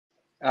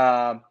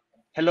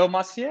Hello,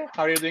 Maciej.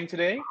 How are you doing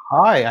today?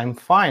 Hi, I'm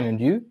fine, and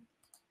you?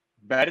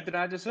 Better than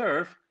I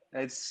deserve.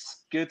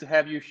 It's good to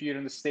have you here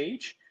on the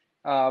stage.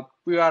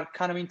 We are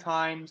kind of in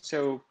time,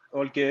 so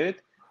all good.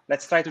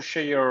 Let's try to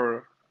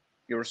share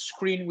your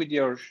screen with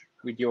your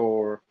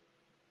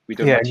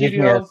Yeah, give me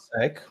a material.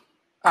 sec.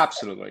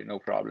 Absolutely, no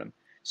problem.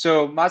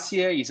 So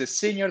Maciej is a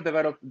senior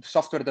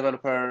software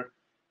developer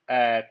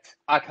at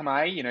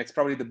Akamai. It's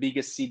probably the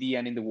biggest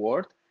CDN in the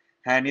world,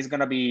 and he's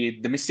gonna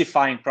be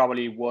demystifying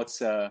probably what's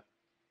the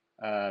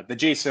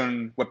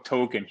JSON Web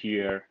Token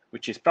here,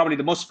 which is probably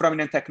the most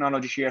prominent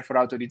technology here for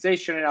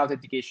authorization and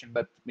authentication,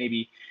 but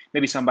maybe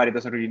somebody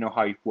doesn't really know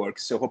how it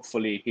works. So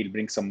hopefully he'll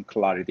bring some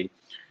clarity.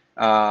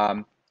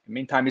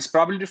 Meantime, he's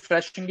probably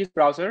refreshing his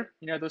browser.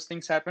 Those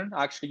things happen.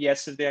 Actually,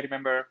 yesterday, I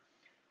remember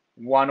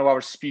one of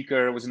our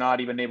speaker was not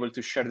even able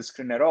to share the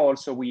screen at all.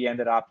 So we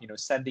ended up,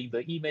 sending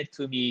the email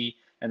to me,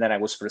 and then I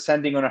was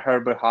presenting on her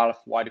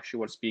behalf while she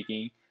was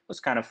speaking. It was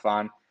kind of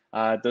fun.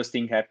 Those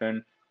things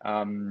happen.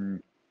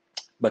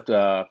 But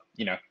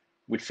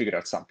we'll figure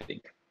out something.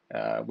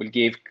 We'll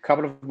give a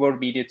couple of more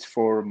minutes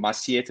for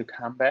Maciej to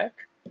come back.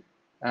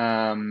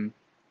 In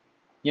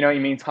the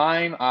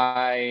meantime,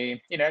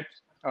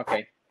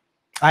 okay.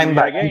 I'm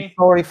back. I'm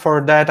sorry for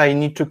that. I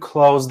need to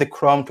close the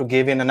Chrome to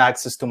give in an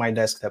access to my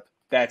desktop.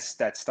 That's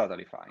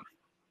totally fine.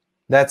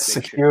 That's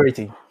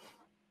security.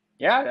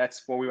 Yeah,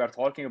 that's what we were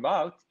talking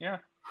about. Yeah,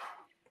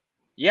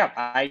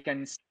 I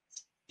can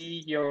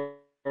see your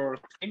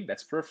screen.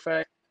 That's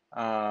perfect.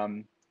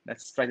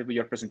 Let's try to put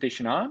your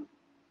presentation on.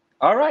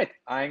 All right,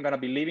 I'm gonna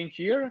be leaving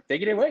here.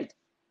 Take it away.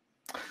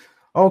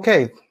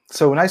 Okay,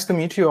 so nice to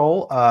meet you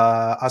all.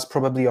 As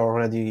probably you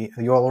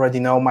already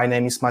know, my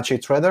name is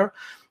Maciej Treder.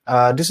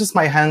 This is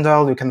my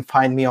handle. You can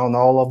find me on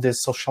all of the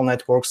social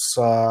networks,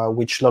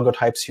 which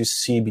logotypes you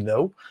see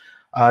below.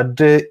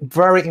 The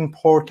very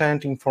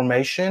important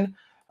information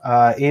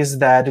is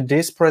that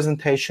this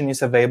presentation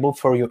is available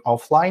for you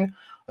offline.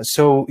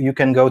 So you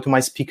can go to my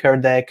speaker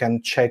deck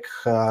and check,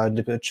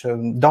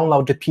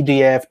 download the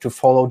PDF to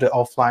follow the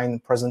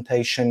offline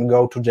presentation,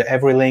 go to the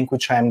every link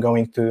which I am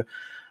going to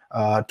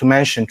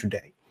mention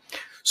today.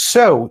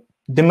 So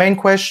the main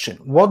question,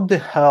 what the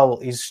hell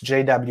is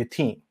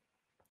JWT?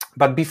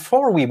 But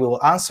before we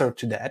will answer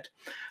to that,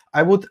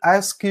 I would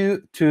ask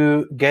you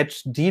to get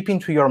deep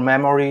into your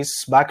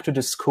memories, back to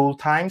the school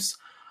times,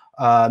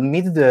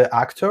 meet the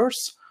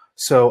actors.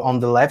 So on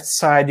the left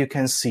side, you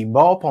can see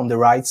Bob. On the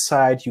right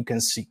side, you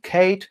can see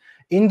Kate.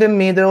 In the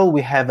middle,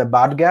 we have a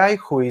bad guy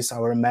who is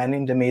our man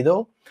in the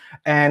middle.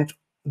 And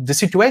the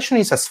situation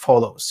is as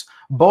follows.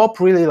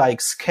 Bob really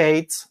likes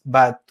Kate,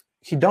 but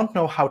he don't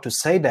know how to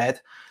say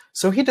that.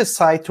 So he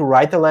decided to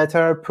write a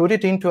letter, put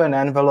it into an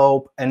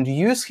envelope, and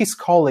use his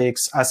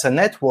colleagues as a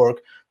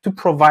network to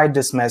provide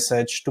this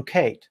message to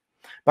Kate.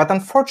 But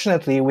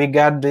unfortunately, we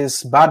got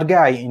this bad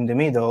guy in the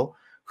middle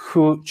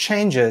who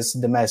changes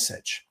the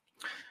message.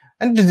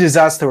 And the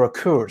disaster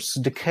occurs.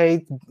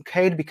 Kate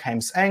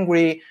becomes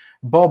angry,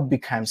 Bob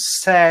becomes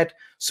sad,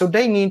 so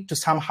they need to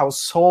somehow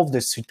solve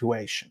this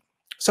situation.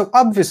 So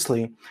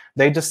obviously,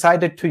 they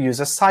decided to use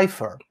a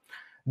cipher.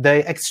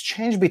 They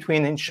exchange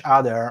between each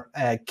other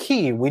a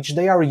key which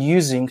they are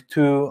using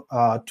to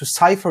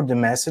cipher the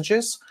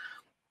messages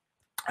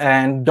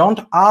and don't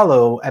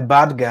allow a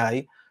bad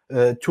guy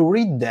to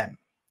read them.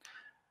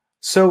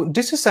 So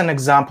this is an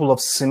example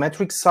of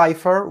symmetric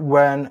cipher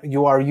when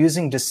you are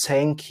using the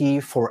same key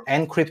for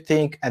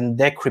encrypting and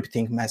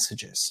decrypting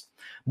messages.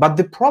 But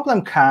the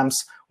problem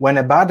comes when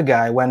a bad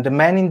guy, when the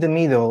man in the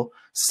middle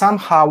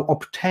somehow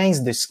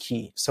obtains this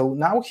key. So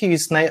now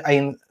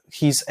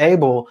he's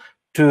able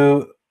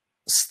to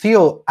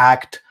still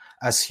act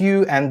as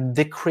you and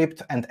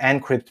decrypt and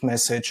encrypt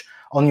message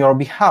on your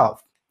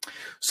behalf.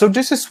 So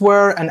this is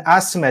where an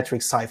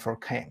asymmetric cipher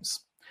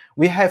comes.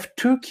 We have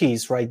two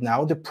keys right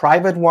now, the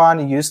private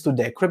one used to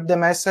decrypt the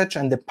message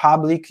and the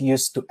public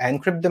used to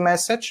encrypt the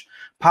message.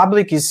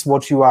 Public is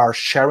what you are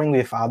sharing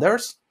with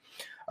others.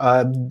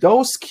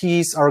 Those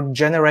keys are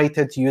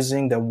generated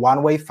using the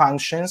one-way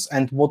functions,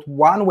 and what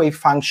one-way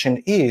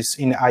function is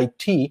in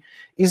IT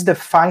is the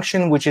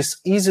function which is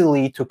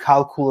easily to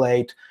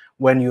calculate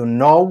when you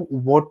know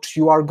what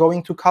you are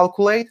going to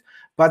calculate,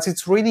 but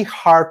it's really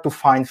hard to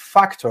find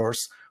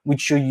factors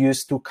which you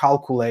use to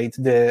calculate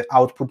the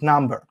output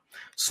number.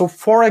 So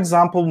for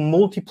example,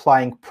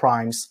 multiplying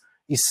primes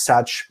is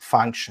such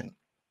function.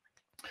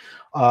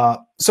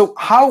 So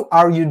how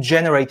are you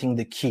generating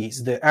the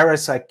keys? The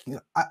RSA key?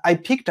 I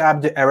picked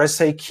up the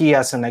RSA key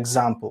as an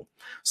example.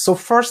 So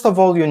first of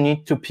all, you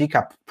need to pick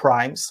up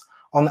primes.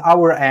 On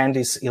our end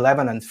is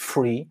 11 and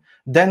 3.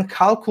 Then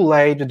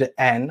calculate the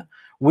n,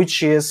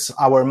 which is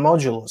our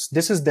modulus.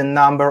 This is the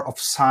number of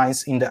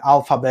signs in the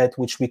alphabet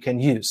which we can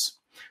use.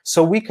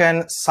 So we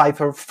can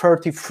cipher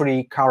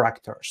 33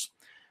 characters.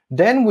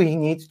 Then we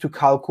need to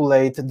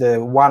calculate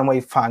the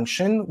one-way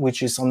function,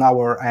 which is on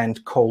our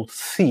end called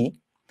phi.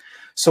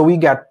 So we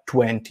got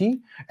 20,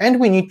 and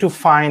we need to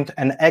find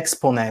an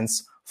exponent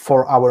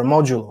for our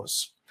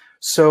modulus.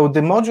 So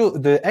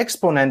the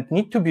exponent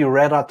need to be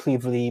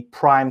relatively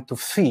prime to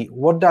phi.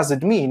 What does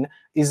it mean?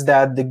 Is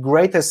that the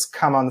greatest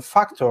common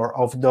factor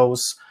of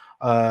those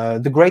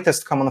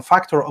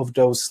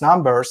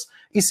numbers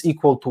is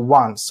equal to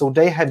 1. So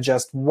they have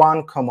just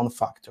one common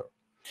factor.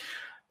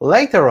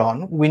 Later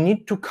on, we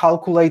need to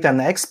calculate an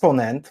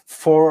exponent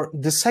for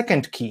the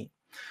second key.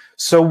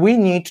 So we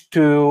need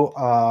to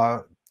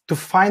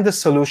find a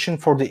solution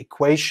for the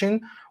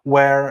equation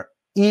where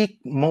e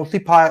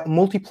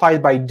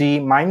multiplied by d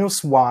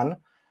minus 1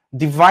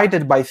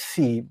 divided by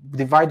phi,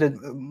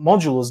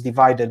 modulus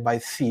divided by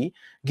phi,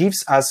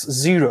 gives us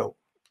 0.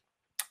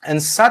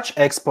 And such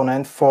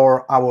exponent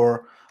for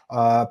our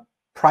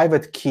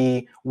private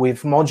key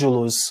with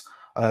modulus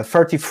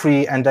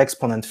 33 and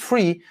exponent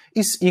 3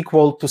 is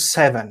equal to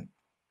 7.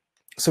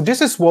 So this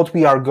is what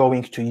we are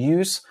going to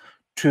use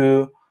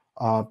to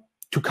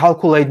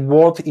calculate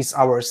what is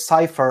our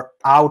cipher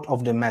out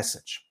of the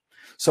message.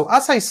 So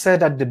as I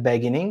said at the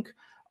beginning,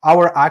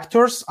 our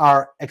actors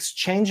are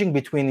exchanging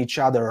between each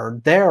other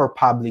their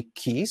public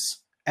keys,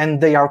 and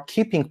they are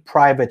keeping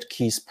private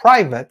keys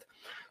private.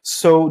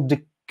 So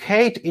the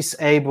Kate is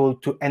able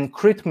to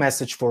encrypt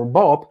message for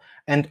Bob,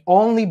 and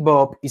only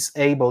Bob is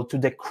able to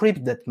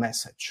decrypt that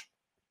message.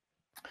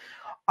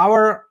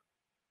 Our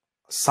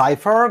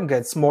cipher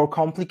gets more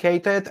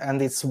complicated,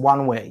 and it's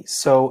one way.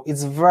 So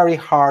it's very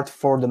hard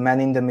for the man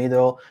in the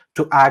middle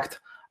to act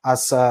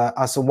as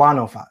one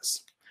of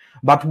us.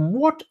 But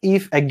what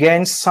if,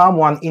 again,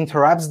 someone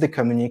interrupts the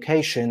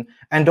communication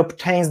and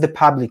obtains the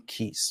public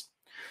keys?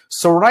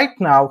 So right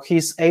now,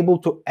 he's able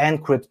to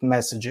encrypt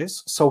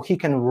messages, so he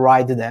can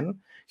write them.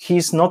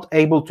 He's not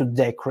able to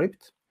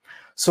decrypt.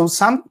 So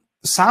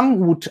some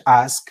would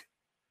ask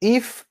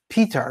if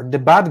Peter, the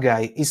bad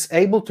guy, is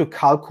able to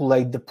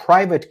calculate the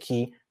private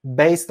key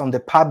based on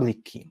the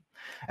public key.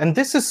 And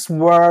this is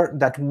where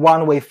that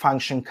one-way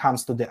function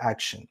comes to the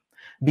action.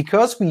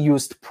 Because we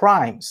used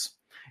primes,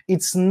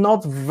 it's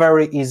not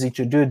very easy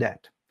to do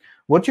that.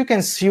 What you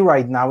can see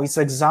right now is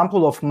an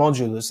example of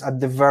modulus at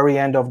the very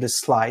end of the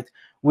slide,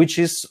 which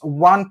is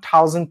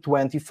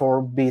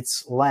 1024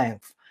 bits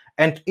length.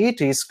 And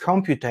it is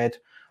computed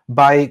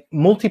by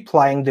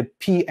multiplying the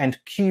P and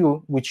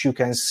Q, which you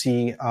can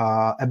see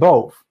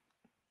above.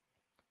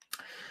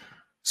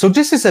 So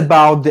this is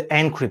about the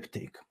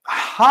encrypting.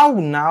 How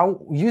now,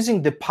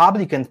 using the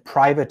public and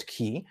private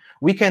key,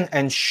 we can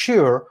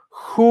ensure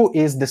who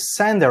is the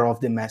sender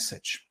of the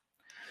message.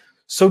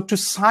 So to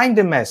sign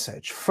the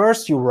message,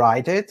 first you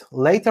write it,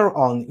 later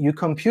on you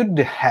compute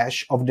the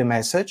hash of the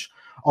message.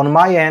 On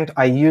my end,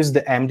 I use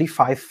the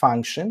MD5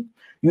 function.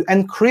 You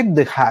encrypt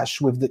the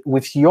hash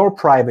with your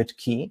private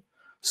key,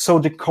 so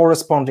the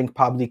corresponding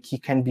public key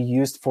can be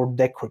used for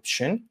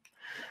decryption.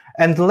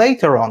 And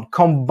later on,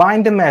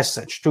 combine the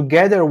message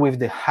together with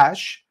the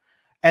hash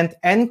and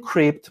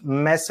encrypt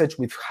message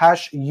with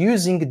hash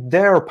using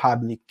their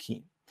public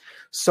key.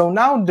 So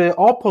now the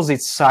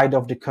opposite side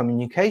of the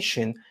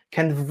communication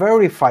can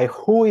verify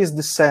who is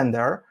the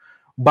sender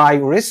by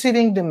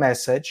receiving the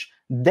message,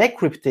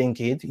 decrypting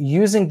it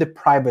using the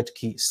private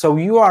key. So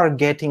you are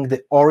getting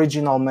the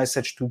original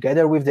message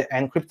together with the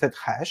encrypted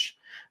hash,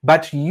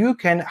 but you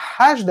can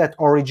hash that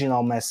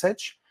original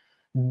message,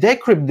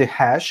 decrypt the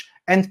hash,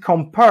 and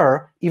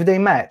compare if they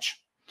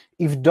match.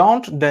 If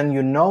don't, then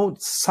you know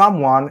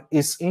someone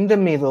is in the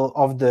middle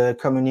of the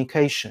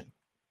communication.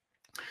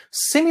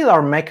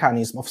 Similar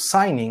mechanism of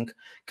signing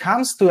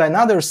comes to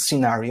another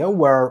scenario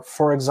where,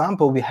 for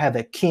example, we have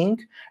a king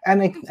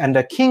and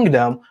a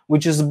kingdom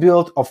which is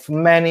built of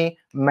many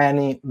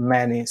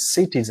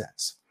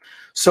citizens.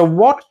 So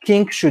what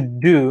king should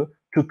do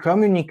to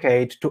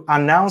communicate, to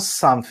announce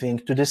something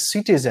to the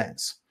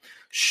citizens?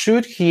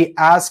 Should he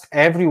ask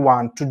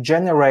everyone to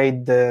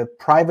generate the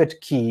private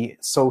key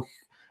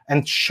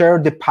and share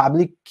the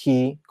public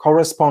key,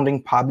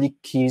 corresponding public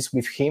keys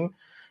with him?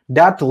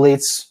 That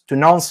leads to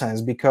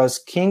nonsense, because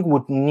king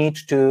would need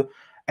to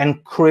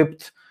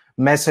encrypt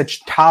message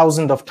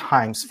thousands of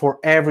times for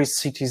every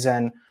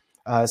citizen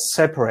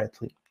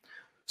separately.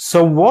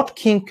 So what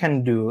king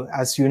can do,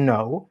 as you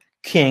know,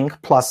 king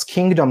plus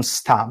kingdom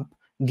stamp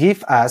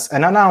give us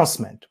an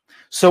announcement.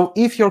 So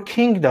if your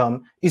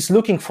kingdom is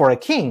looking for a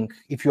king,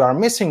 if you are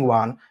missing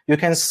one, you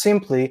can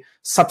simply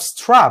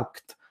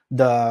subtract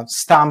the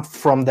stamp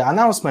from the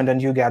announcement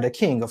and you get a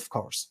king, of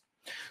course.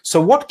 So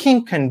what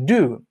king can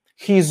do,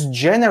 he's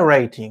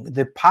generating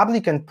the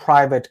public and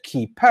private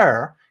key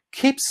pair,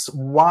 keeps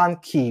one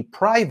key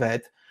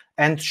private,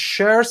 and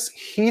shares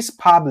his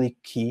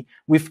public key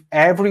with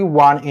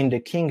everyone in the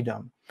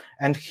kingdom.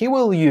 And he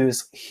will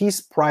use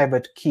his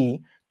private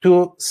key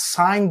to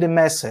sign the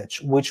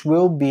message, which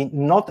will be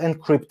not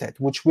encrypted,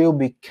 which will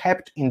be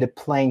kept in the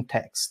plain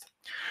text.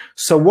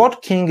 So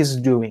what king is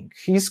doing?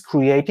 He's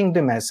creating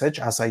the message,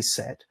 as I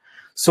said.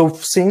 So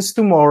since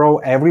tomorrow,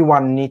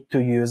 everyone needs to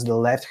use the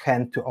left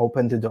hand to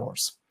open the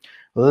doors.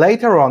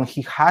 Later on,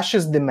 he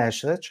hashes the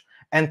message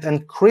and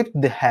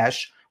encrypts the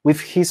hash with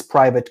his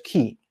private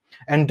key.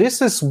 And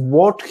this is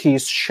what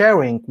he's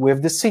sharing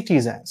with the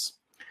citizens.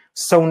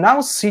 So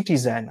now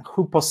citizen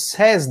who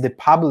possess the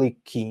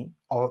public key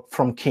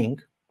from king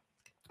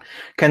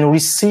can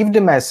receive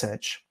the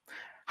message,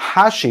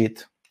 hash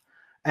it,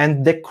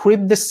 and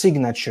decrypt the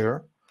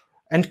signature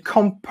and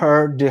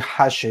compare the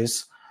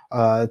hashes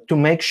to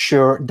make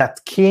sure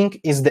that king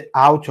is the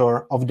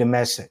author of the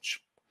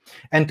message.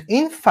 And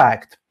in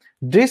fact,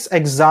 this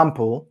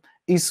example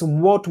is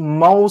what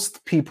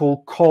most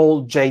people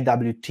call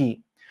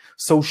JWT.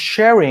 So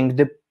sharing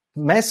the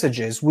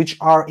messages which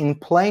are in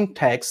plain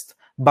text,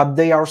 but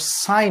they are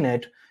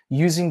signed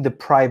using the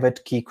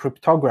private key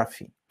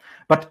cryptography.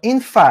 But in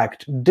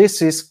fact,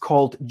 this is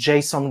called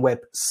JSON Web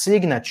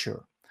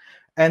Signature.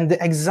 And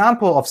the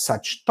example of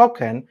such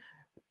token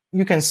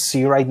you can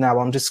see right now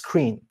on the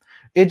screen.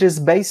 It is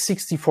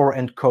base64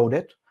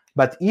 encoded,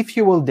 but if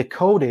you will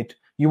decode it,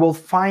 you will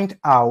find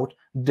out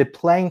the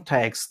plain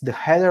text, the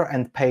header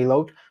and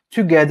payload,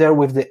 together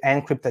with the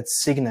encrypted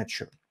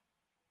signature.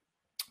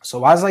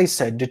 So as I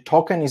said, the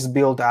token is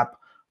built up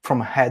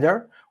from a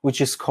header, which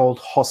is called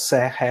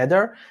Jose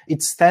header.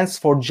 It stands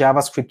for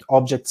JavaScript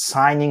Object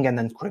Signing and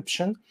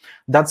Encryption.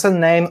 That's a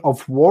name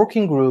of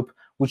working group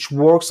which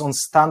works on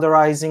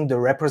standardizing the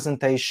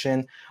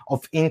representation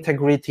of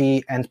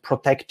integrity and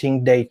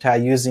protecting data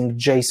using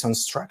JSON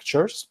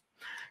structures.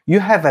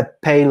 You have a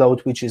payload,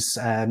 which is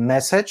a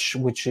message,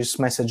 which is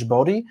message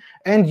body,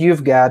 and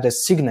you've got a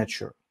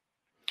signature.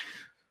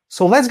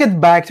 So let's get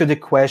back to the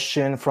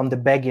question from the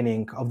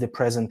beginning of the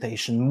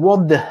presentation.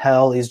 What the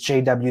hell is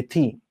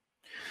JWT?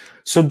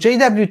 So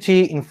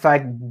JWT, in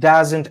fact,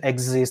 doesn't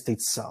exist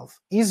itself.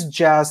 It's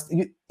just,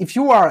 if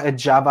you are a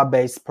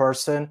Java-based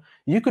person,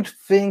 you could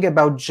think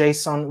about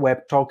JSON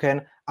Web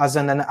Token as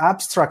an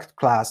abstract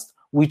class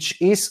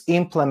which is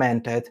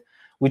implemented,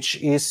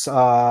 which is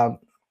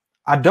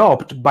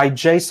adopted by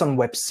JSON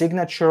Web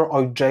Signature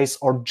or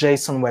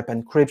JSON Web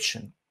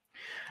Encryption.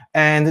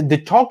 And the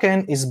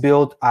token is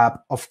built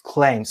up of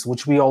claims,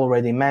 which we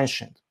already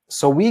mentioned.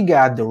 So we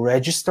got the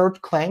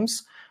registered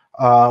claims,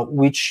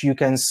 which you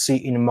can see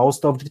in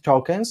most of the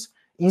tokens.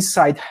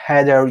 Inside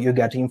header, you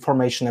get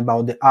information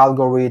about the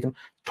algorithm,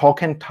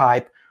 token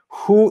type,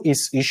 who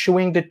is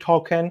issuing the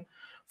token,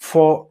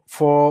 for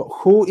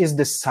who is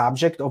the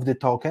subject of the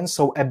token,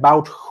 so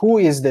about who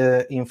is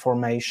the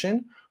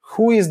information,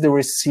 who is the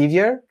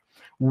receiver,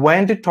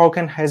 when the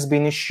token has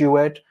been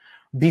issued,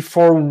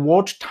 before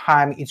what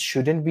time it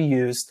shouldn't be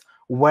used,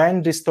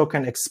 when this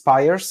token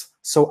expires,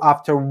 so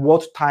after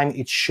what time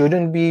it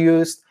shouldn't be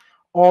used,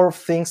 or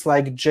things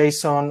like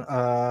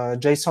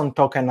JSON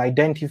token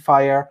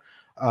identifier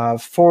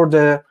for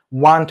the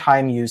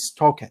one-time use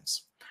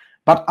tokens.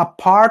 But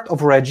apart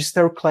of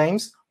registered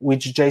claims,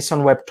 which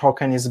JSON Web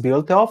Token is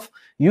built of,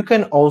 you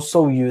can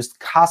also use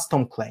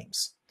custom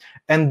claims.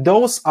 And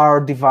those are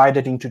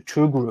divided into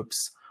two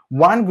groups.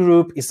 One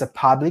group is a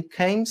public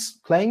claims,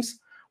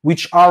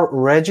 which are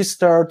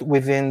registered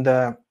within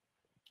the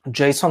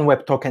JSON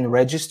Web Token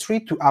registry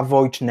to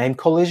avoid name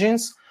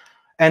collisions.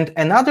 And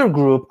another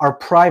group are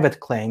private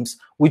claims,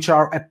 which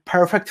are a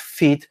perfect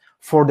fit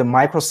for the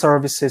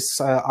microservices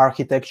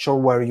architecture,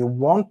 where you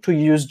want to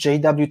use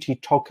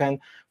JWT token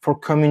for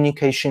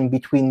communication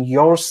between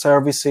your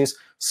services,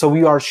 so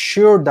you are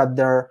sure that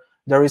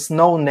there is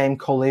no name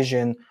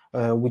collision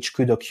which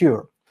could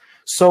occur.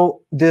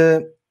 So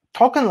the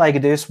token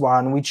like this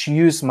one, which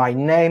use my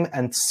name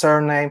and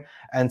surname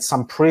and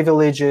some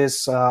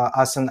privileges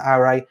as an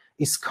array,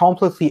 is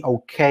completely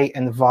okay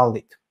and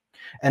valid.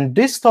 And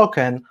this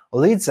token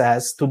leads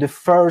us to the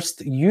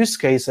first use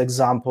case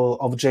example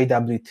of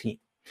JWT.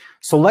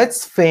 So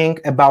let's think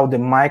about the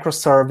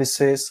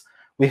microservices.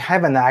 We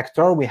have an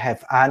actor, we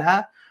have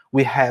Anna,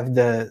 we have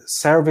the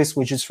service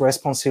which is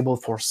responsible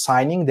for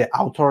signing, the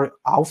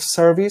auth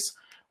service.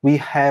 We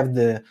have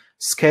the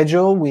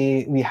schedule,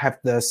 we have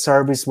the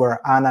service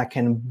where Anna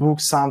can book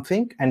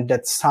something, and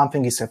that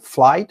something is a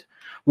flight.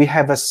 We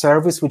have a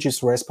service which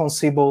is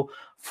responsible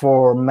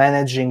for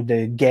managing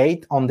the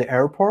gate on the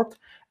airport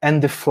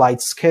and the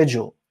flight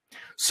schedule.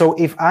 So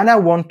if Anna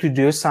wants to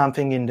do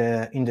something in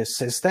the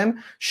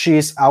system, she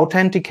is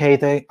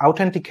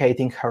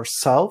authenticating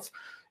herself.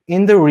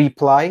 In the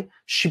reply,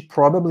 she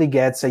probably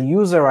gets a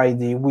user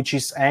ID which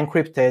is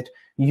encrypted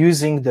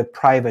using the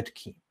private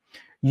key.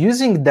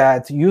 Using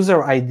that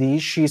user ID,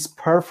 she's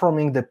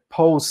performing the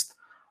post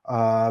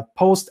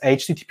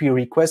HTTP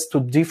request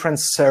to different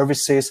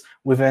services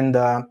within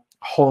the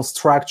whole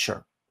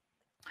structure.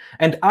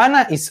 And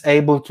Anna is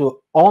able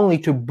to only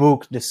to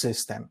book the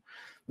system,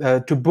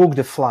 to book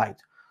the flight.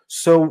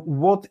 So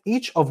what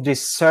each of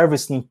these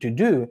services need to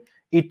do,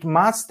 it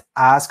must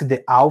ask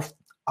the auth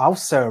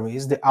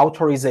service, the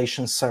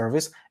authorization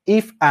service,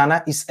 if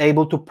Anna is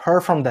able to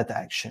perform that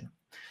action.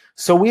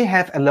 So we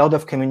have a lot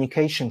of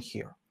communication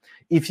here.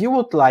 If you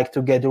would like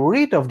to get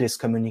rid of this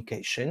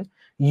communication,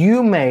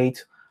 you may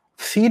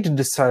feed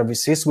the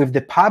services with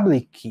the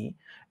public key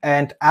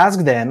and ask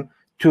them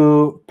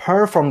to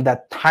perform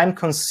that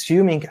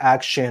time-consuming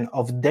action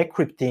of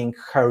decrypting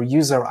her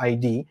user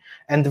ID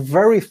and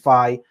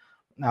verify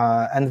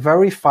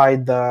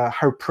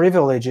her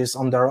privileges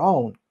on their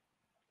own.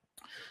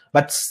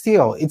 But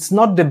still, it's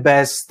not the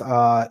best.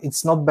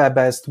 It's not the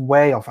best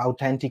way of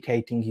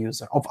authenticating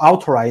user, of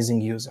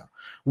authorizing user.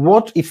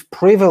 What if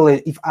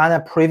Anna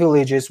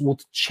privileges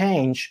would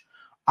change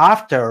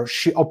after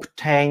she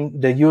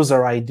obtained the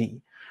user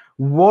ID?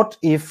 What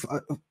if,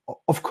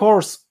 of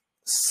course,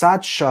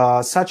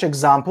 such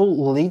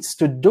example leads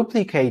to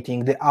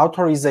duplicating the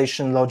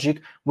authorization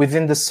logic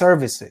within the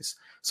services.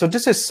 So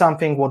this is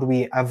something what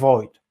we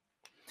avoid.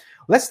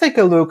 Let's take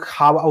a look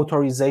how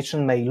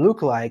authorization may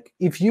look like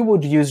if you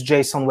would use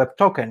JSON Web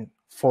Token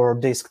for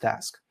this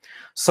task.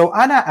 So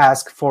Anna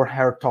asked for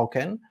her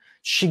token.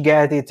 She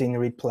get it in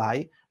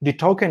reply. The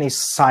token is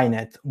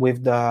signed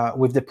with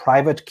the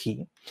private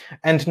key.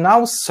 And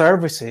now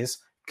services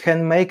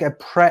can make a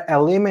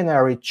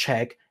preliminary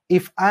check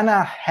if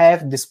Anna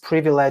have this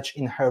privilege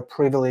in her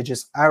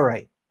privileges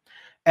array.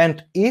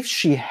 And if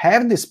she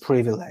have this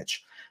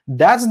privilege,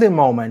 that's the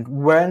moment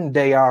when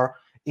they are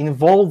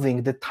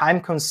involving the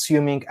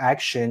time-consuming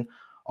action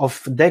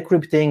of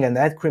decrypting and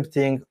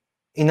encrypting,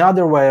 in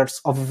other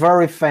words, of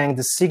verifying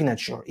the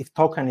signature if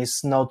token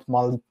is not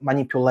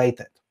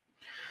manipulated.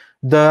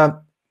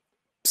 The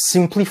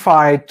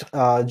simplified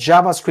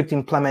JavaScript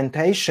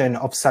implementation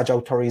of such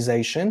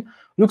authorization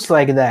looks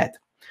like that.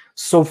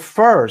 So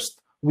first,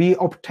 we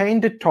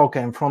obtain the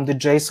token from the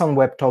JSON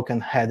Web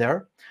Token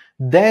header.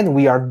 Then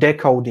we are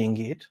decoding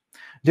it.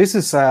 This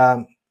is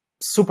a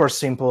super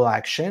simple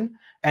action.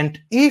 And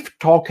if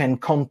token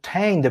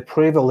contain the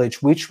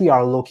privilege which we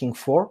are looking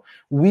for,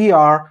 we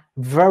are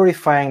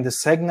verifying the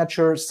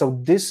signature. So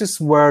this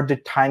is where the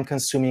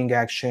time-consuming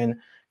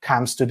action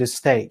comes to the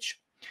stage.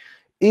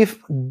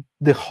 If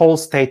the whole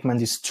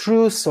statement is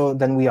true, so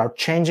then we are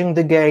changing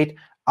the gate.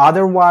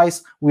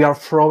 Otherwise, we are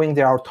throwing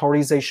the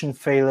authorization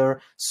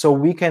failure, so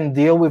we can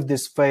deal with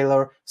this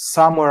failure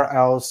somewhere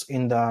else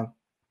in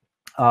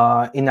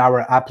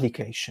our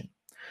application.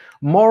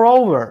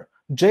 Moreover,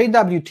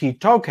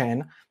 JWT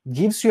token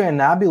gives you an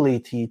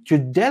ability to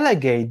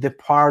delegate the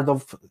part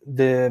of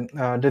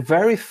the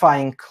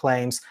verifying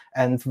claims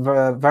and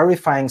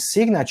verifying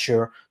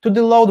signature to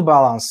the load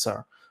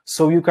balancer,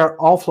 so you can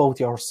offload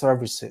your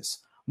services.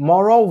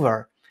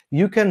 Moreover,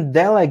 you can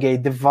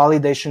delegate the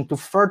validation to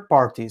third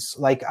parties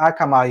like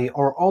Akamai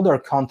or other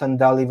content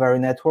delivery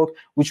network,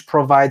 which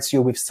provides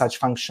you with such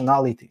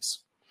functionalities.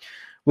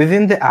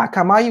 Within the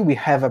Akamai, we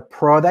have a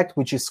product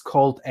which is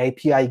called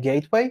API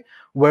Gateway,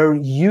 where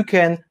you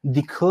can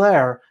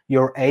declare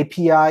your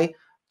API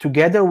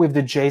together with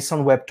the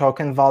JSON Web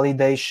Token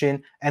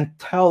validation and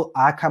tell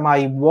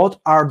Akamai what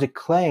are the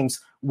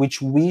claims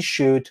which we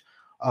should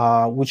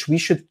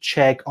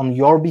check on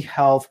your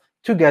behalf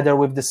together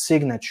with the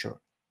signature.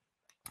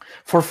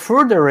 For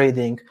further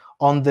reading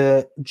on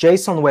the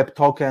JSON Web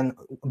Token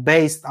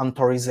based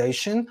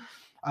authorization,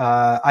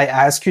 I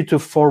ask you to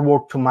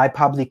forward to my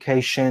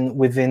publication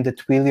within the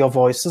Twilio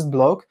Voices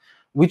blog,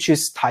 which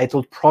is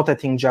titled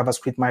Protecting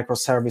JavaScript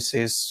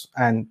Microservices,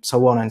 and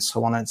so on and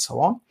so on and so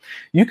on.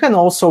 You can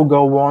also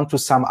go on to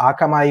some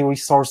Akamai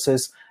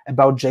resources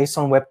about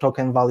JSON Web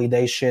Token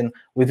validation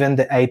within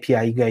the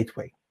API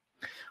Gateway.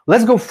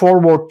 Let's go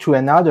forward to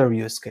another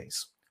use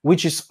case,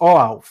 which is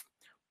OAuth.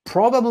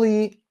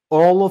 Probably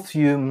all of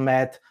you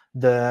met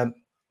the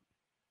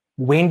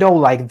window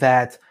like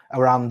that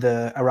around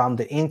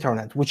the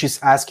internet, which is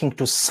asking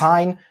to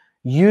sign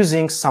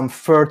using some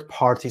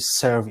third-party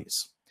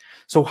service.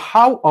 So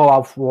how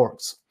OAuth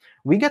works?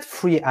 We get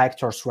three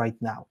actors right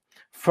now.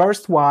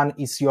 First one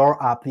is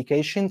your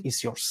application,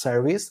 is your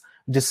service.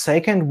 The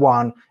second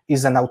one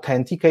is an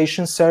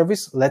authentication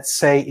service. Let's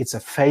say it's a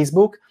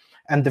Facebook.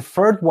 And the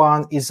third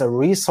one is a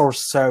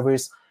resource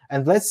service.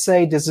 And let's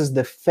say this is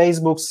the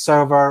Facebook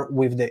server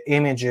with the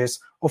images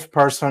of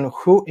person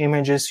who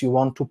images you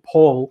want to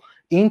pull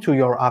into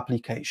your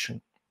application.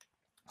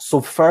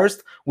 So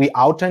first, we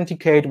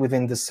authenticate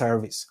within the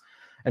service.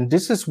 And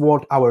this is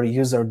what our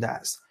user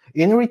does.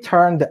 In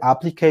return, the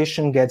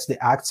application gets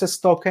the access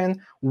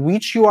token,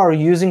 which you are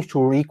using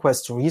to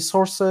request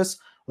resources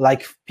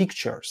like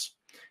pictures.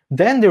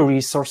 Then the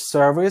resource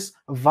service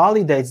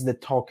validates the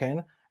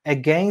token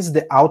against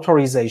the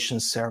authorization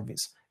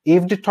service.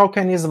 If the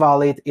token is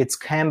valid, it's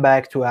come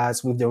back to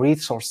us with the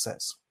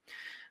resources.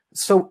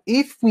 So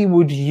if we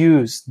would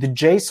use the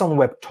JSON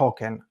Web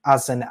Token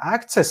as an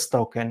access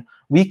token,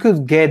 we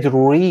could get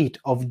rid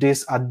of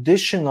this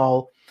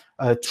additional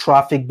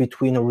traffic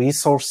between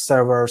resource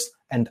servers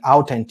and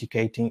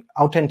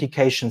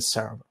authentication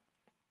server.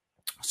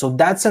 So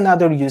that's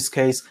another use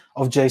case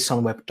of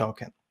JSON Web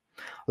Token.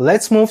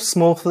 Let's move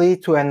smoothly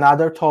to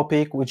another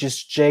topic, which is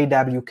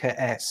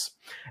JWKS.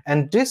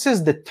 And this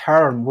is the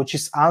term which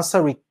is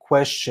answering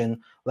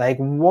question like,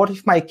 what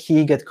if my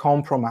key get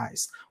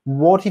compromised?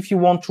 What if you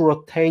want to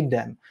rotate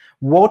them?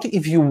 What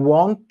if you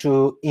want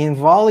to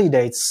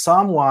invalidate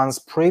someone's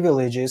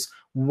privileges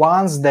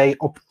once they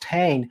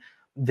obtain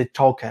the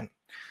token?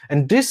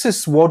 And this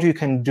is what you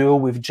can do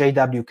with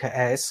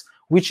JWKS,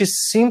 which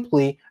is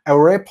simply a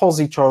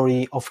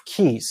repository of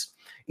keys.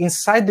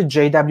 Inside the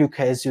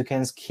JWKs, you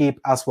can keep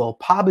as well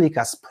public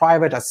as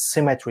private as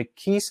symmetric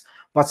keys.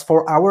 But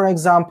for our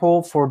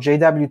example, for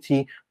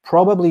JWT,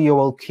 probably you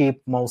will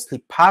keep mostly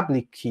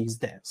public keys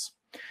there.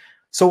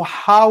 So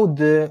how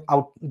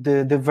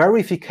the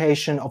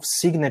verification of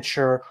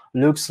signature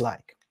looks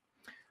like.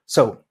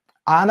 So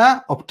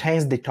Anna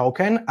obtains the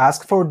token,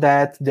 asks for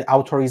that the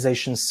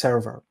authorization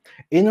server.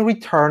 In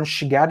return,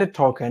 she got a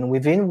token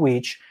within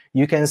which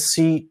you can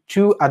see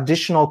two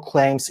additional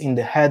claims in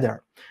the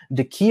header,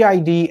 the key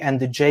ID and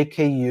the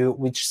JKU,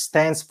 which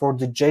stands for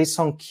the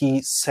JSON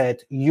key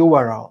set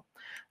URL.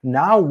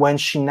 Now, when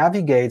she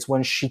navigates,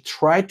 when she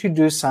tries to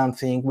do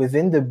something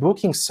within the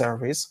booking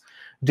service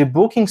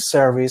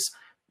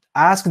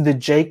asks the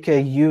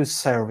JKU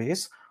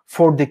service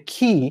for the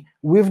key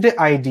with the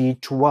ID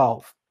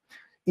 12.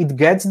 It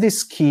gets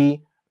this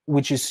key,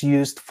 which is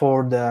used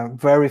for the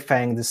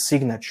verifying the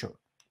signature.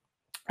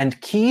 And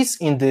keys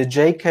in the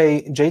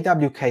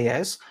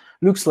JWKs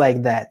looks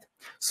like that.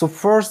 So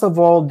first of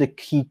all, the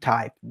key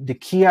type, the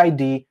key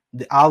ID,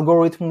 the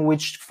algorithm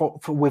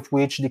with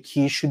which the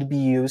key should be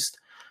used,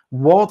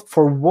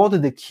 for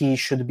what the key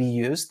should be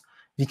used,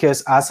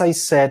 because as I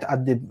said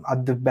at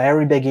the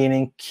very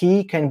beginning,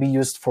 key can be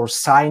used for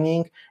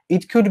signing.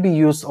 It could be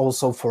used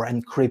also for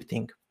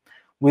encrypting,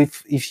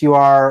 if you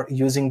are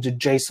using the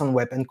JSON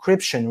Web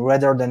Encryption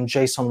rather than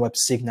JSON Web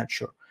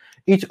Signature.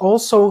 It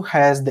also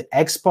has the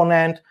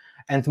exponent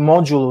and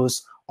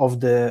modulus of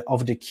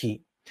the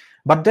key.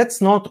 But that's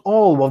not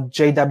all what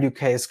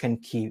JWKs can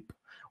keep.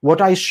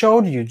 What I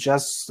showed you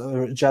just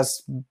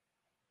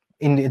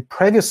in the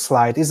previous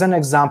slide is an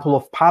example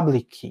of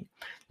public key.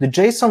 The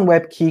JSON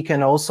Web Key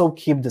can also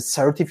keep the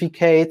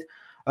certificate,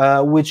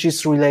 which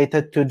is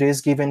related to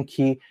this given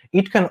key.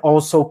 It can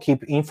also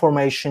keep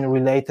information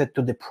related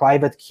to the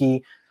private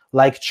key,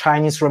 like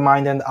Chinese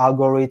reminder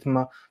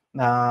algorithm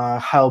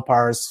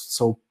helpers,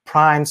 so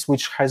primes,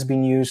 which has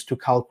been used to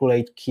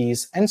calculate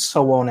keys, and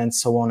so on and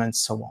so on and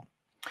so on.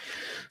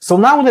 So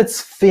now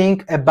let's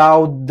think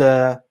about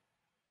the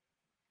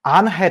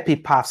unhappy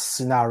path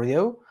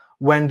scenario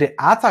when the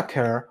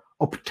attacker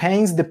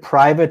obtains the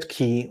private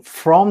key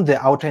from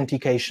the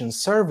authentication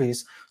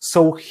service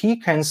so he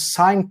can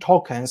sign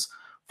tokens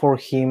for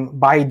him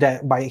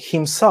by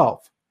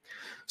himself.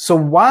 So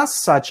once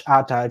such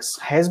attacks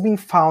has been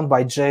found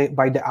by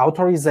the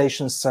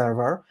authorization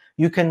server,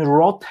 you can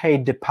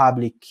rotate the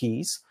public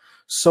keys.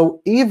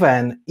 So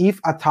even if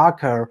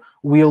attacker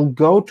will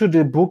go to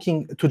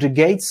the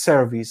gate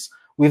service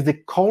with the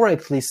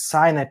correctly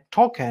signed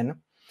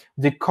token,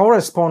 the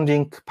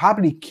corresponding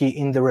public key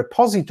in the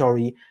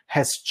repository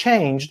has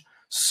changed,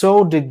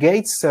 so the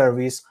gate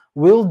service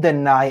will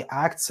deny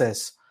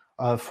access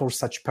for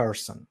such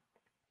person.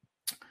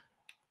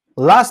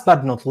 Last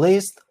but not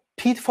least,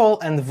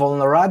 pitfall and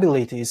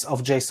vulnerabilities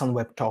of JSON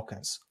Web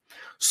Tokens.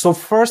 So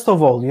first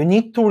of all, you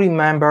need to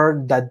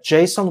remember that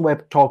JSON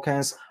Web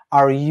Tokens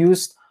are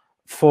used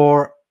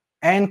for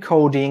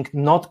encoding,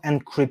 not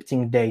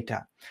encrypting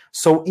data.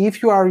 So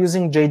if you are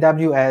using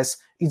JWS,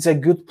 it's a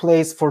good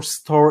place for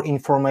store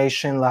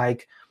information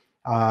like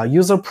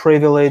user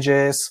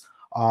privileges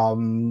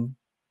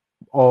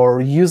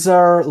or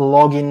user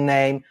login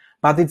name,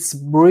 but it's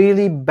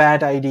really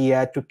bad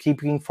idea to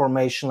keep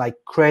information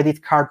like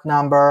credit card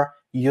number,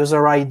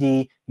 user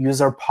ID,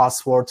 user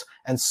password,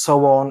 and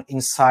so on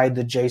inside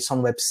the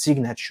JSON Web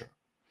Signature.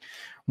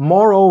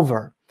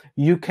 Moreover,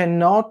 you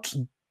cannot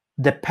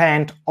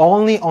depend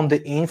only on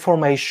the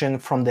information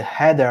from the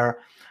header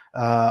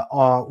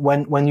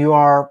when you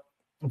are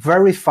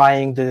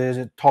verifying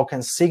the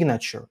token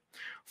signature.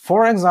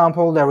 For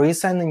example, there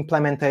is an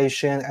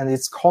implementation, and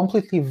it's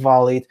completely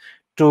valid,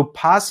 to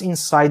pass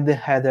inside the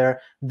header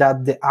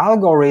that the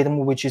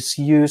algorithm which is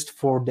used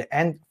for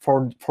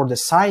the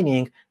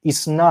signing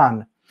is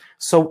none.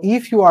 So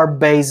if you are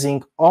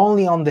basing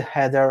only on the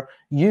header,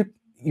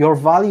 your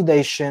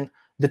validation,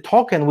 the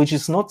token which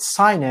is not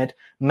signed,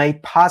 may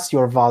pass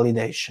your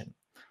validation.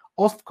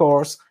 Of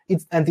course,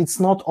 it's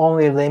not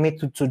only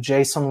limited to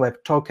JSON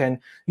Web Token.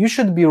 You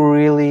should be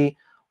really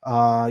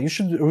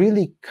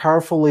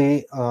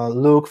carefully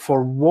look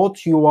for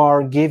what you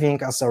are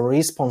giving as a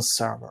response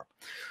server.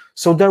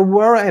 So there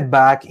were a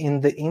bug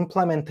in the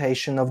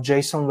implementation of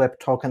JSON Web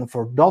Token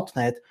for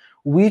 .NET,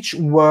 which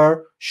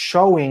were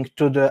showing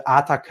to the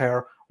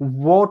attacker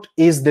what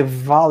is the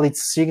valid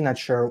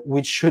signature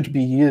which should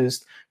be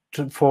used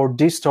for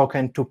this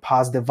token to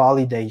pass the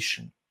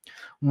validation.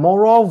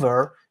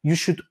 Moreover, you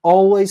should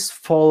always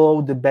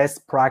follow the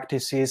best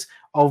practices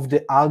of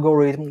the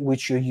algorithm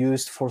which you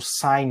used for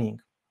signing.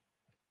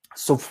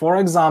 So for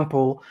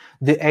example,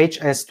 the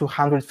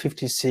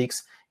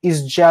HS256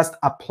 is just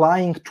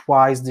applying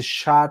twice the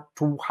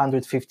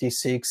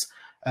SHA-256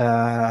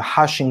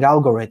 hashing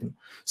algorithm.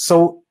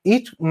 So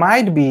it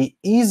might be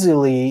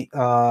easy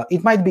to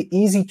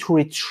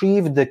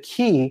retrieve the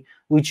key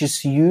which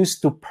is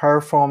used to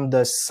perform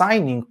the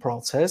signing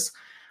process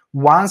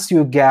once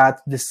you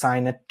get the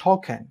signed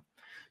token.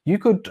 You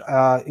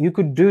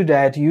could do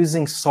that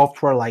using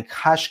software like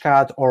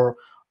Hashcat or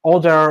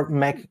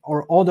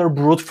other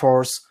brute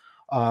force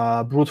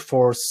brute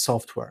force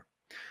software.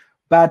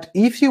 But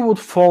if you would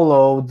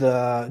follow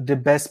the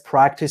best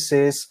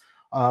practices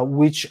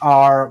which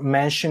are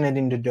mentioned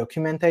in the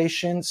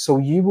documentation, so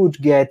you would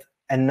get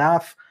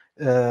enough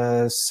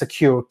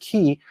secure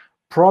key,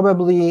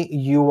 probably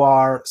you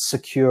are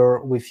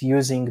secure with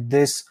using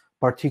this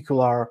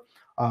particular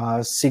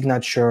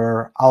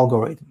signature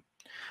algorithm.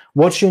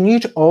 What you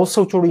need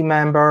also to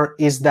remember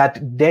is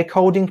that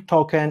decoding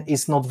token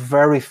is not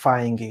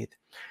verifying it.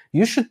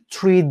 You should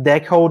treat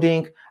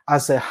decoding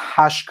as a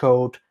hash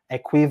code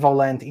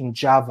equivalent in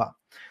Java.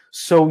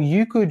 So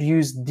you could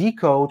use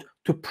decode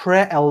to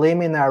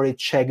preliminary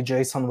check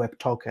JSON Web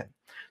Token.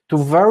 To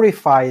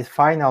verify it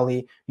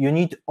finally, you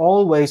need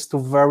always to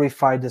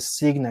verify the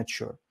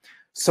signature.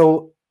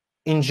 So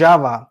in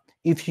Java,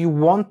 if you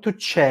want to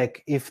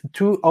check if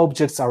two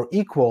objects are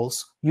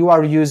equals, you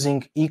are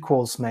using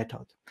equals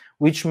method,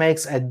 which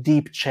makes a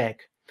deep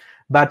check.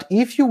 But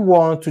if you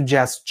want to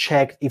just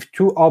check if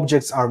two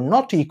objects are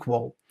not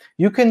equal,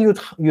 you can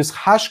use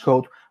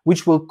hashcode,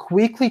 which will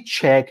quickly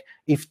check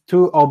if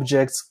two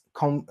objects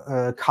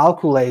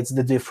calculates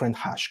the different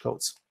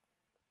hashcodes.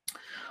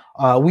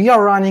 We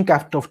are running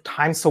out of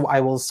time, so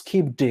I will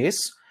skip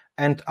this,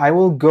 and I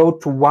will go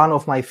to one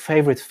of my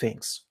favorite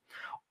things.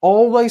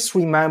 Always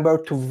remember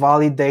to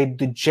validate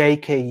the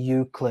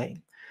JKU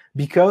claim,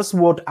 because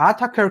what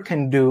attacker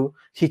can do,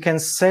 he can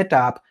set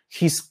up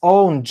his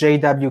own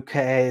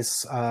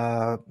JWT's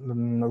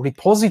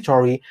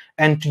repository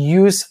and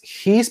use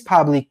his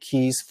public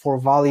keys for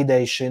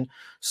validation,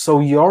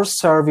 so your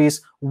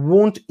service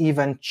won't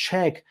even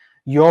check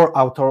your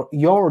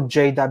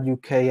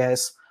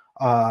JWT's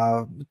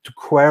to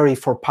query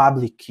for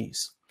public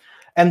keys.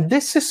 And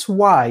this is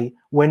why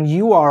when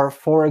you are,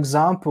 for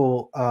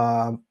example,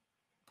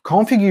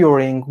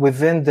 configuring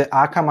within the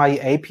Akamai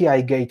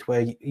API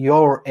gateway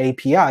your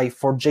API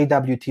for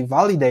JWT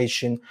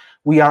validation,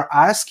 we are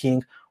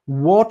asking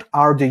what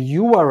are the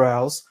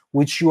URLs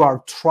which you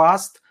are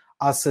trust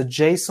as a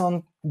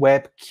JSON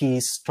Web Key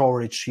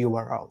storage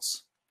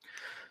URLs.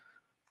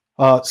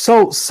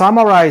 So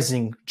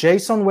summarizing,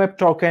 JSON Web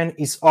Token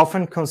is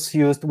often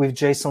confused with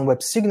JSON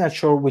Web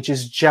Signature, which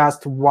is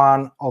just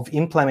one of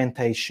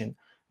implementation.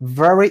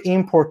 Very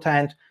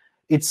important.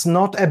 It's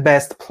not a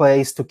best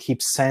place to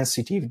keep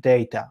sensitive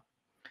data.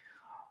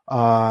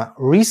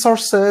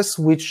 Resources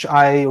which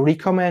I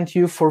recommend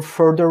you for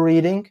further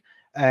reading,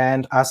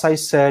 and as I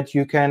said,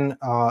 you can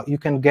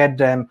get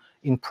them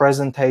in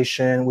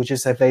presentation, which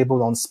is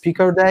available on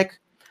SpeakerDeck.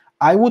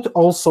 I would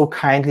also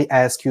kindly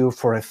ask you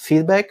for a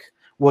feedback,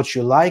 what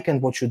you like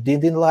and what you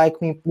didn't like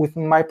with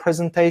my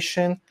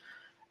presentation.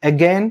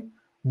 Again,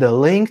 the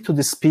link to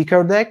the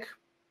SpeakerDeck,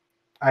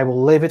 I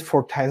will leave it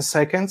for 10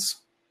 seconds.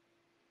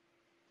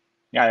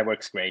 Yeah, it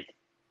works great.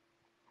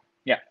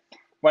 Yeah.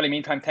 Well, in the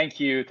meantime, thank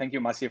you,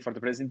 Maciej, for the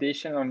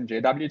presentation on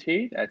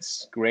JWT.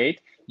 That's great.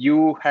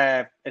 You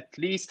have at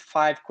least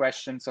 5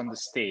 questions on the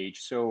stage.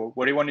 So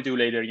what do you want to do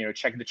later?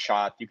 Check the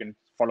chat. You can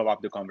follow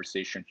up the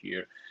conversation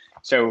here.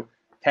 So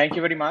thank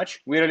you very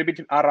much. We're a little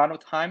bit out of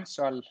time,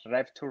 so I'll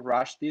have to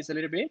rush this a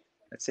little bit.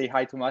 Let's say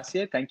hi to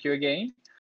Maciej. Thank you again.